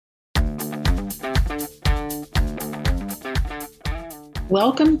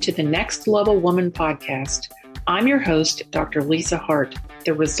Welcome to the Next Level Woman podcast. I'm your host, Dr. Lisa Hart,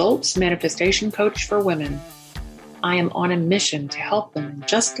 the Results Manifestation Coach for Women. I am on a mission to help women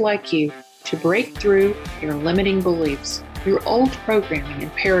just like you to break through your limiting beliefs, your old programming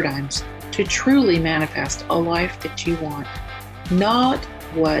and paradigms to truly manifest a life that you want. Not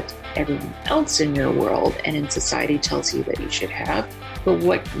what everyone else in your world and in society tells you that you should have, but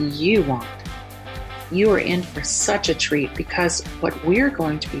what you want. You are in for such a treat because what we're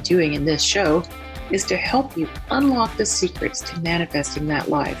going to be doing in this show is to help you unlock the secrets to manifesting that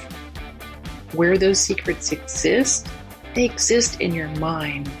life. Where those secrets exist, they exist in your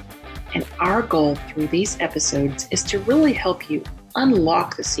mind. And our goal through these episodes is to really help you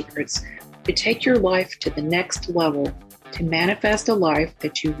unlock the secrets to take your life to the next level, to manifest a life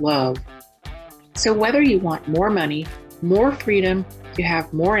that you love. So whether you want more money, more freedom, to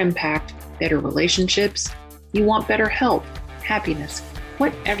have more impact, better relationships, you want better health, happiness,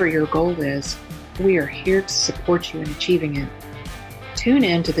 whatever your goal is, we are here to support you in achieving it. Tune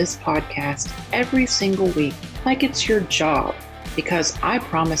in to this podcast every single week like it's your job, because I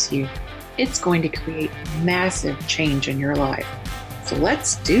promise you, it's going to create massive change in your life. So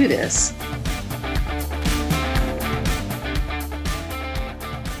let's do this.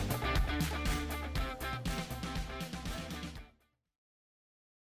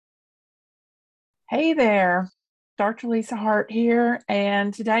 Hey there, Dr. Lisa Hart here,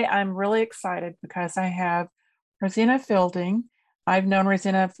 and today I'm really excited because I have Rosina Fielding. I've known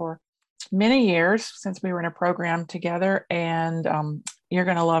Rosina for many years since we were in a program together, and you're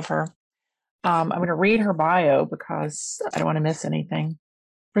going to love her. I'm going to read her bio because I don't want to miss anything.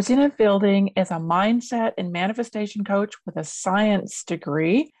 Rosina Fielding is a mindset and manifestation coach with a science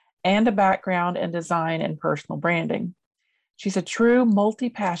degree and a background in design and personal branding. She's a true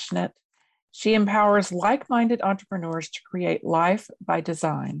multi-passionate. She empowers like-minded entrepreneurs to create life by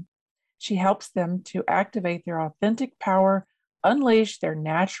design. She helps them to activate their authentic power, unleash their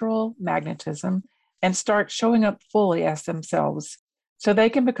natural magnetism, and start showing up fully as themselves so they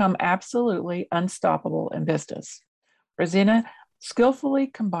can become absolutely unstoppable in business. Rosina skillfully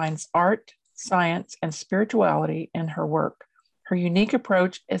combines art, science, and spirituality in her work. Her unique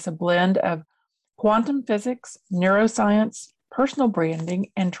approach is a blend of quantum physics, neuroscience, personal branding,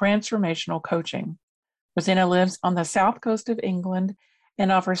 and transformational coaching. Rosina lives on the south coast of England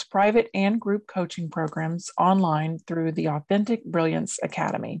and offers private and group coaching programs online through the Authentic Brilliance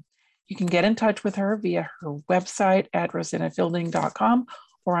Academy. You can get in touch with her via her website at rosinafielding.com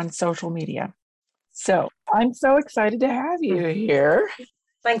or on social media. So I'm so excited to have you here.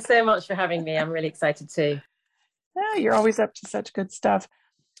 Thanks so much for having me. I'm really excited too. Yeah, you're always up to such good stuff.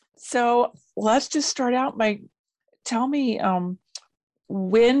 So let's just start out by tell me,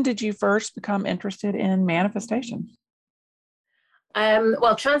 when did you first become interested in manifestation?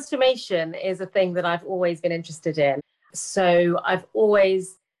 Well, transformation is a thing that I've always been interested in. So I've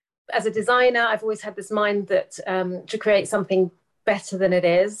always, as a designer, I've always had this mind that to create something better than it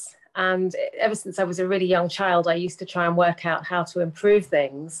is. And ever since I was a really young child, I used to try and work out how to improve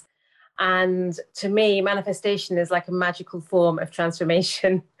things. And to me, manifestation is like a magical form of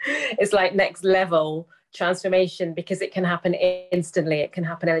transformation. It's like next level transformation because it can happen instantly, it can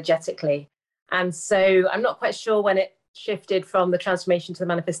happen energetically. And so I'm not quite sure when it shifted from the transformation to the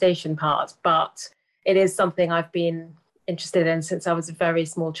manifestation part, but it is something I've been interested in since I was a very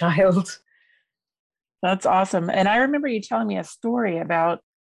small child. That's awesome. And I remember you telling me a story about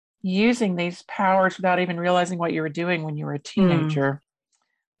using these powers without even realizing what you were doing when you were a teenager.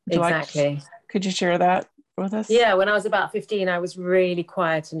 Exactly. Could you share that with us? Yeah, when I was about 15, I was really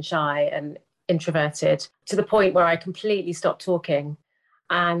quiet and shy and introverted to the point where I completely stopped talking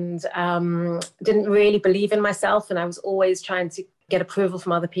and didn't really believe in myself. And I was always trying to get approval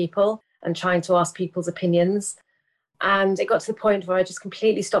from other people and trying to ask people's opinions. And it got to the point where I just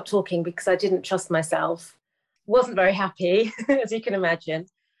completely stopped talking because I didn't trust myself. Wasn't very happy, as you can imagine.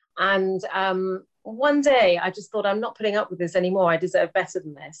 And one day I just thought, I'm not putting up with this anymore. I deserve better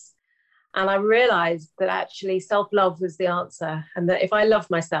than this. And I realized that actually self-love was the answer. And that if I loved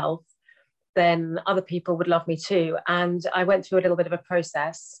myself, then other people would love me too. And I went through a little bit of a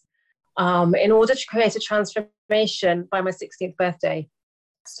process in order to create a transformation by my 16th birthday.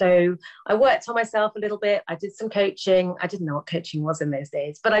 So I worked on myself a little bit. I did some coaching. I didn't know what coaching was in those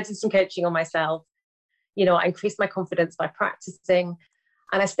days, but I did some coaching on myself. You know, I increased my confidence by practicing.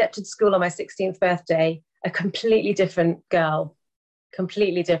 And I stepped into school on my 16th birthday, a completely different girl,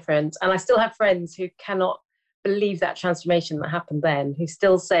 completely different. And I still have friends who cannot believe that transformation that happened then, who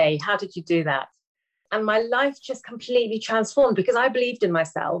still say, how did you do that? And my life just completely transformed because I believed in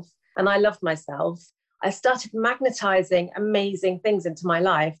myself and I loved myself. I started magnetizing amazing things into my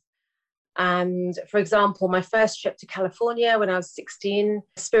life. And for example, my first trip to California when I was 16,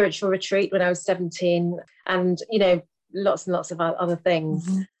 spiritual retreat when I was 17, and, lots and lots of other things.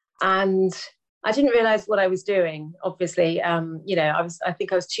 Mm-hmm. And I didn't realize what I was doing, obviously. I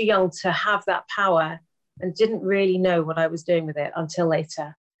think I was too young to have that power and didn't really know what I was doing with it until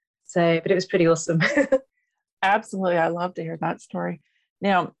later. But it was pretty awesome. Absolutely. I love to hear that story.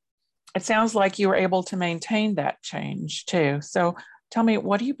 Now, it sounds like you were able to maintain that change too. So tell me,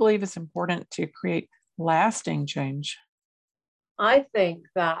 what do you believe is important to create lasting change? I think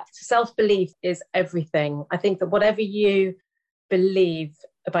that self-belief is everything. I think that whatever you believe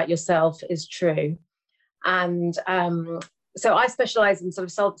about yourself is true. And so I specialize in sort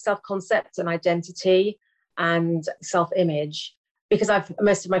of self-concept and identity and self-image, because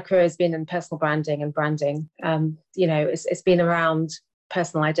most of my career has been in personal branding and branding. It's been around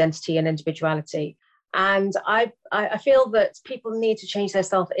personal identity and individuality. And I feel that people need to change their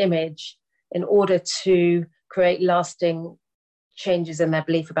self-image in order to create lasting changes in their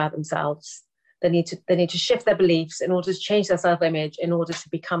belief about themselves. They need to shift their beliefs in order to change their self-image, in order to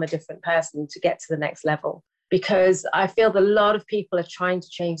become a different person, to get to the next level. Because I feel that a lot of people are trying to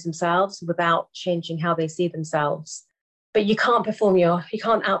change themselves without changing how they see themselves. But you can't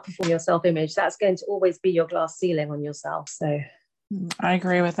outperform your self-image. That's going to always be your glass ceiling on yourself. So I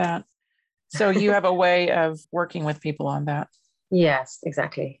agree with that. So you have a way of working with people on that. Yes,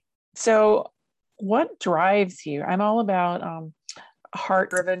 exactly. So what drives you? I'm all about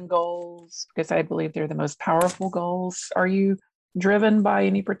heart-driven goals, because I believe they're the most powerful goals. Are you driven by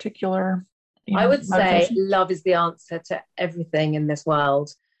any particular I would motivation? say love is the answer to everything in this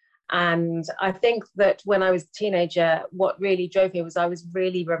world. And I think that when I was a teenager, what really drove me was I was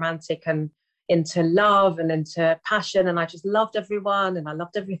really romantic and into love and into passion. And I just loved everyone and I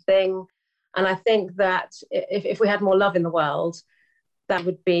loved everything. And I think that if we had more love in the world, that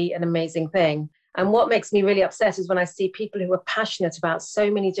would be an amazing thing. And what makes me really upset is when I see people who are passionate about so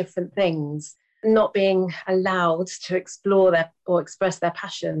many different things not being allowed to explore or express their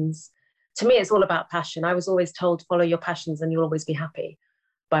passions. To me, it's all about passion. I was always told, follow your passions and you'll always be happy,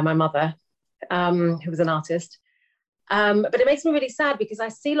 by my mother, who was an artist. But it makes me really sad because I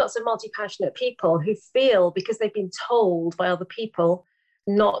see lots of multi-passionate people who feel, because they've been told by other people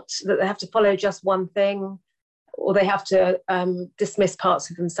not that they have to follow just one thing, or they have to dismiss parts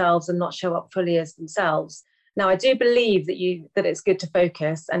of themselves and not show up fully as themselves. Now, I do believe that it's good to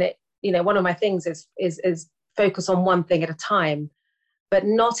focus, and one of my things is focus on one thing at a time, but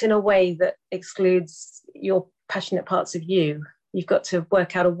not in a way that excludes your passionate parts of you. You've got to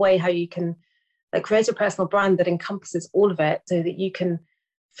work out a way how you can create a personal brand that encompasses all of it, so that you can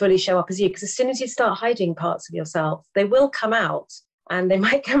fully show up as you. Because as soon as you start hiding parts of yourself, they will come out. And they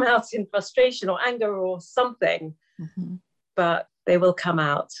might come out in frustration or anger or something, mm-hmm. but they will come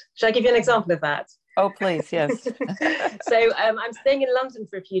out. Should I give you an example of that? Oh, please, yes. So I'm staying in London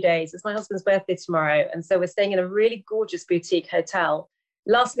for a few days. It's my husband's birthday tomorrow. And so we're staying in a really gorgeous boutique hotel.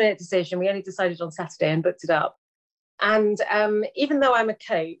 Last minute decision. We only decided on Saturday and booked it up. And even though I'm a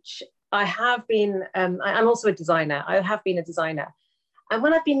coach, I have been, I'm also a designer. I have been a designer. And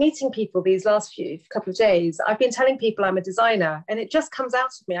when I've been meeting people these last couple of days, I've been telling people I'm a designer, and it just comes out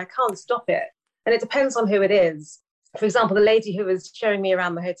of me. I can't stop it. And it depends on who it is. For example, the lady who was showing me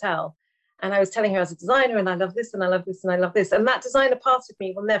around the hotel, and I was telling her I was a designer and I love this and I love this and I love this. And that designer part of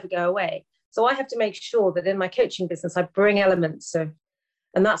me will never go away. So I have to make sure that in my coaching business, I bring elements of,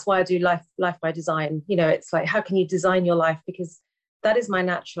 and that's why I do life by design. It's like, how can you design your life? Because that is my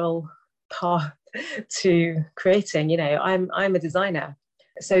natural path to creating. I'm a designer.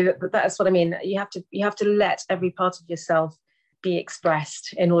 So that's what I mean. You have to let every part of yourself be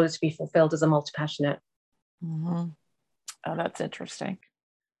expressed in order to be fulfilled as a multi-passionate. Mm-hmm. Oh, that's interesting.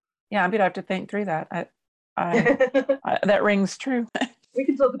 Yeah, I'm gonna have to think through that. That rings true. We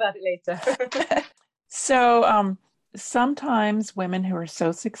can talk about it later. So sometimes women who are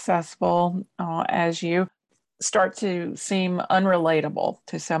so successful as you start to seem unrelatable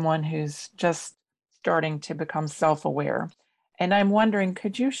to someone who's just starting to become self-aware. And I'm wondering,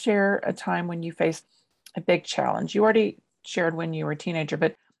 could you share a time when you faced a big challenge? You already shared when you were a teenager,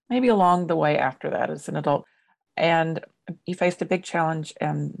 but maybe along the way after that as an adult, and you faced a big challenge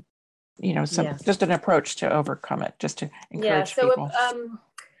and, just an approach to overcome it, just to encourage people.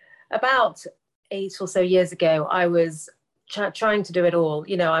 About 8 or so years ago, I was trying to do it all.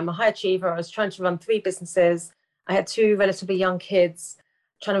 I'm a high achiever. I was trying to run 3 businesses. I had 2 relatively young kids,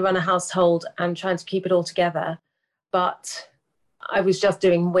 trying to run a household and trying to keep it all together. But I was just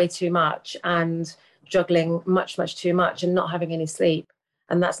doing way too much and juggling much, much too much and not having any sleep.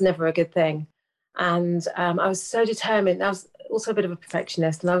 And that's never a good thing. And I was so determined. I was also a bit of a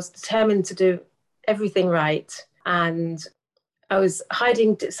perfectionist, and I was determined to do everything right. And I was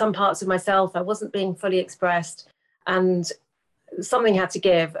hiding some parts of myself. I wasn't being fully expressed, and something had to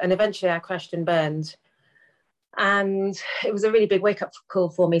give. And eventually I crashed and burned. And it was a really big wake up call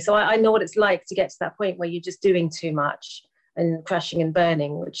for me. So I know what it's like to get to that point where you're just doing too much and crashing and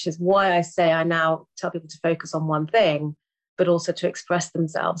burning, which is why I say I now tell people to focus on one thing, but also to express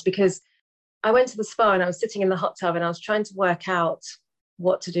themselves. Because I went to the spa and I was sitting in the hot tub and I was trying to work out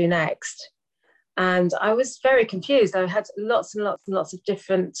what to do next. And I was very confused. I had lots and lots and lots of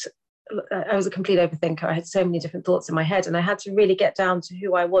different, I was a complete overthinker. I had so many different thoughts in my head, and I had to really get down to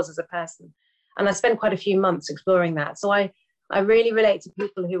who I was as a person. And I spent quite a few months exploring that. So I really relate to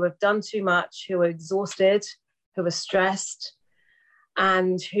people who have done too much, who are exhausted, who are stressed,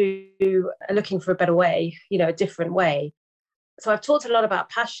 and who are looking for a better way, a different way. So I've talked a lot about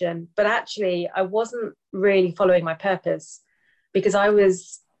passion, but actually I wasn't really following my purpose, because I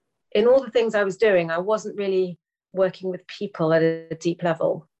was, in all the things I was doing, I wasn't really working with people at a deep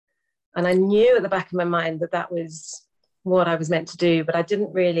level. And I knew at the back of my mind that that was what I was meant to do, but I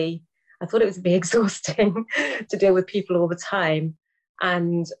didn't really, I thought it would be exhausting to deal with people all the time.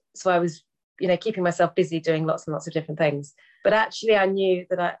 And so I was, keeping myself busy doing lots and lots of different things. But actually I knew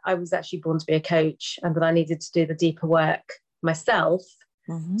that I was actually born to be a coach, and that I needed to do the deeper work myself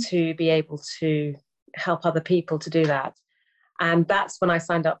to be able to help other people to do that. And that's when I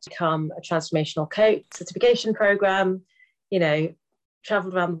signed up to become a transformational coach certification program,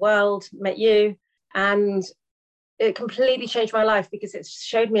 traveled around the world, met you, and it completely changed my life, because it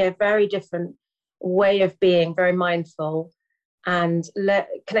showed me a very different way of being, very mindful, and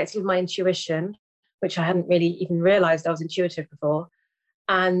connected with my intuition, which I hadn't really even realized I was intuitive before,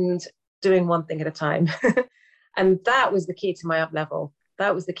 and doing one thing at a time. And that was the key to my up level.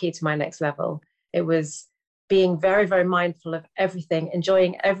 That was the key to my next level. It was being very, very mindful of everything,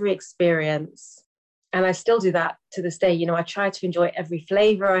 enjoying every experience. And I still do that to this day. I try to enjoy every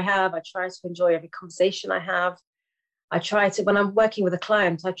flavor I have. I try to enjoy every conversation I have. I try to, when I'm working with a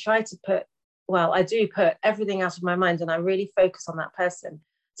client, I do put everything out of my mind, and I really focus on that person,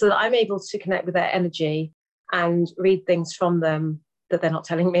 so that I'm able to connect with their energy and read things from them that they're not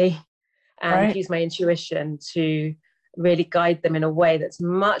telling me, and use my intuition to really guide them in a way that's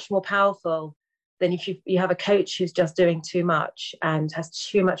much more powerful than if you have a coach who's just doing too much and has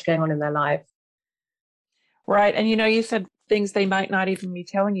too much going on in their life. Right. And you said things they might not even be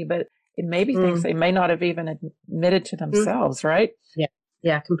telling you, but it may be things they may not have even admitted to themselves, right?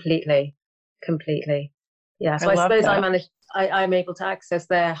 Yeah, completely. Yeah. So I suppose I'm able to access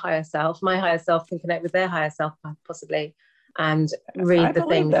their higher self. My higher self can connect with their higher self, possibly, and read the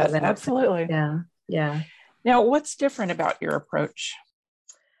things that absolutely. Yeah. Now, what's different about your approach?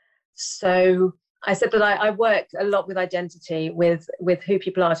 So I said that I work a lot with identity, with who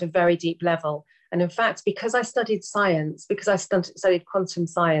people are at a very deep level. And in fact, because I studied science, because I studied quantum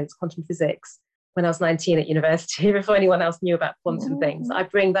science, quantum physics, when I was 19 at university, before anyone else knew about quantum things, I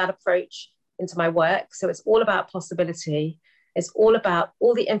bring that approach into my work. So it's all about possibility. It's all about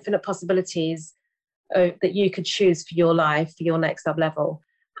all the infinite possibilities that you could choose for your life, for your next up level.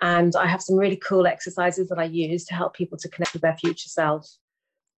 And I have some really cool exercises that I use to help people to connect with their future self.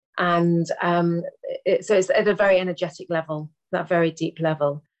 And so it's at a very energetic level, that very deep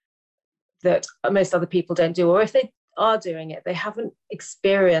level that most other people don't do. Or if they are doing it, they haven't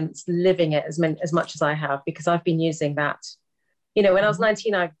experienced living it as much as I have, because I've been using that. When I was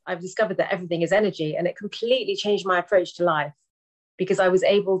 19, I've discovered that everything is energy, and it completely changed my approach to life, because I was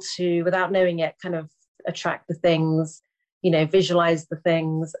able to, without knowing it, kind of attract the things, visualize the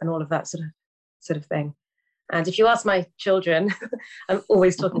things, and all of that sort of thing. And if you ask my children, I'm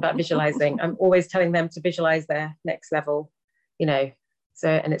always talking about visualizing. I'm always telling them to visualize their next level, So,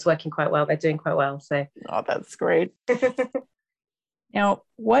 and it's working quite well. They're doing quite well. So, oh, that's great. Now,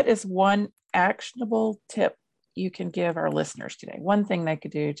 what is one actionable tip you can give our listeners today? One thing they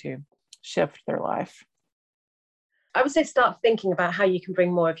could do to shift their life? I would say start thinking about how you can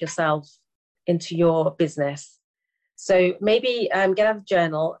bring more of yourself into your business. So maybe get out a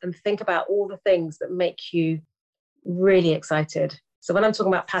journal and think about all the things that make you really excited. So when I'm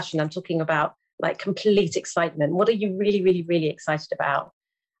talking about passion, I'm talking about like complete excitement. What are you really, really, really excited about?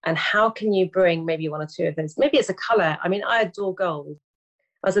 And how can you bring maybe one or two of those? Maybe it's a color. I mean, I adore gold.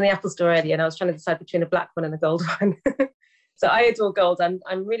 I was in the Apple store earlier and I was trying to decide between a black one and a gold one. So I adore gold.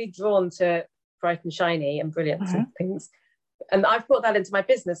 I'm really drawn to bright and shiny and brilliant and things. And I've brought that into my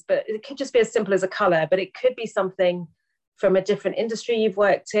business, but it could just be as simple as a color, but it could be something from a different industry you've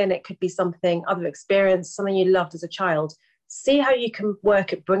worked in. It could be something, other experience, something you loved as a child. see how you can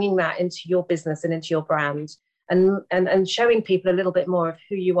work at bringing that into your business and into your brand, and showing people a little bit more of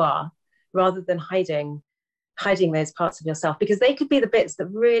who you are, rather than hiding those parts of yourself, because they could be the bits that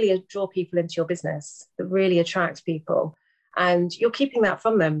really draw people into your business, that really attract people. And you're keeping that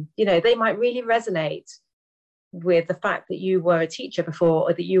from them. You know, they might really resonate with the fact that you were a teacher before,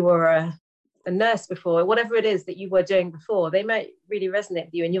 or that you were a nurse before, or whatever it is that you were doing before. They might really resonate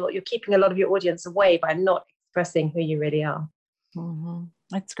with you, and you're keeping a lot of your audience away by not expressing who you really are. Mm-hmm.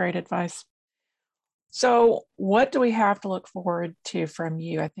 That's great advice. So what do we have to look forward to from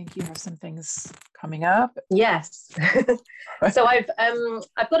you? I think you have some things coming up. Yes. So I've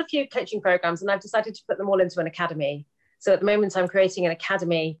got a few coaching programs, and I've decided to put them all into an academy. So at the moment, I'm creating an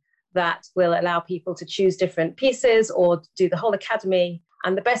academy that will allow people to choose different pieces or do the whole academy.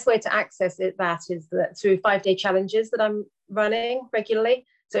 And the best way to access that is through 5-day challenges that I'm running regularly.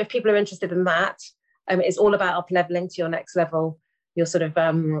 So if people are interested in that, it's all about up-leveling to your next level. You're sort of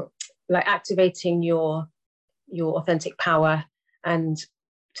like activating your authentic power and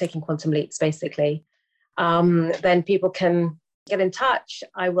taking quantum leaps, basically. Then people can get in touch.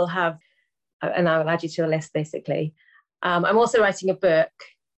 I will have, and I will add you to a list, basically. I'm also writing a book,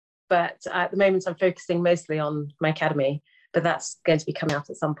 but at the moment I'm focusing mostly on my academy, but that's going to be coming out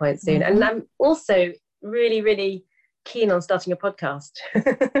at some point soon. Mm-hmm. And I'm also really, really keen on starting a podcast.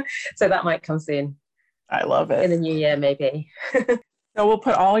 So that might come soon. I love it. In the new year, maybe. So we'll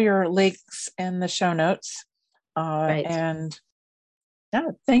put all your links in the show notes. Right. And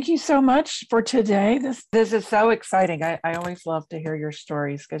yeah, thank you so much for today. This is so exciting. I always love to hear your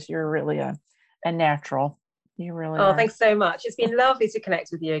stories, because you're really a natural. You really are. Thanks so much. It's been lovely to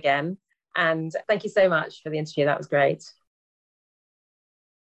connect with you again. And thank you so much for the interview. That was great.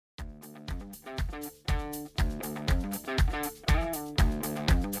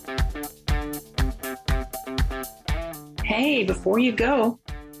 Hey, before you go,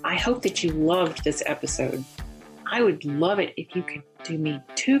 I hope that you loved this episode. I would love it if you could do me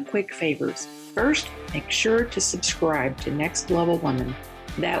 2 quick favors. First, make sure to subscribe to Next Level Women.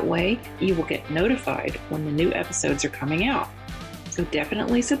 That way, you will get notified when the new episodes are coming out. So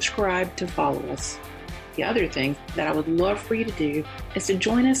definitely subscribe to follow us. The other thing that I would love for you to do is to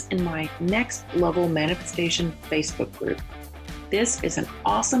join us in my Next Level Manifestation Facebook group. This is an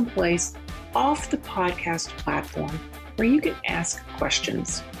awesome place off the podcast platform where you can ask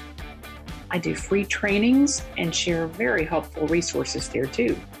questions. I do free trainings and share very helpful resources there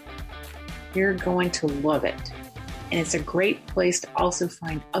too. You're going to love it. And it's a great place to also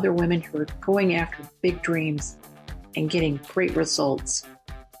find other women who are going after big dreams and getting great results.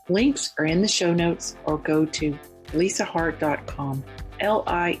 Links are in the show notes, or go to lisaharte.com,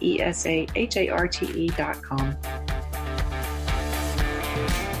 LIESAHARTE.com.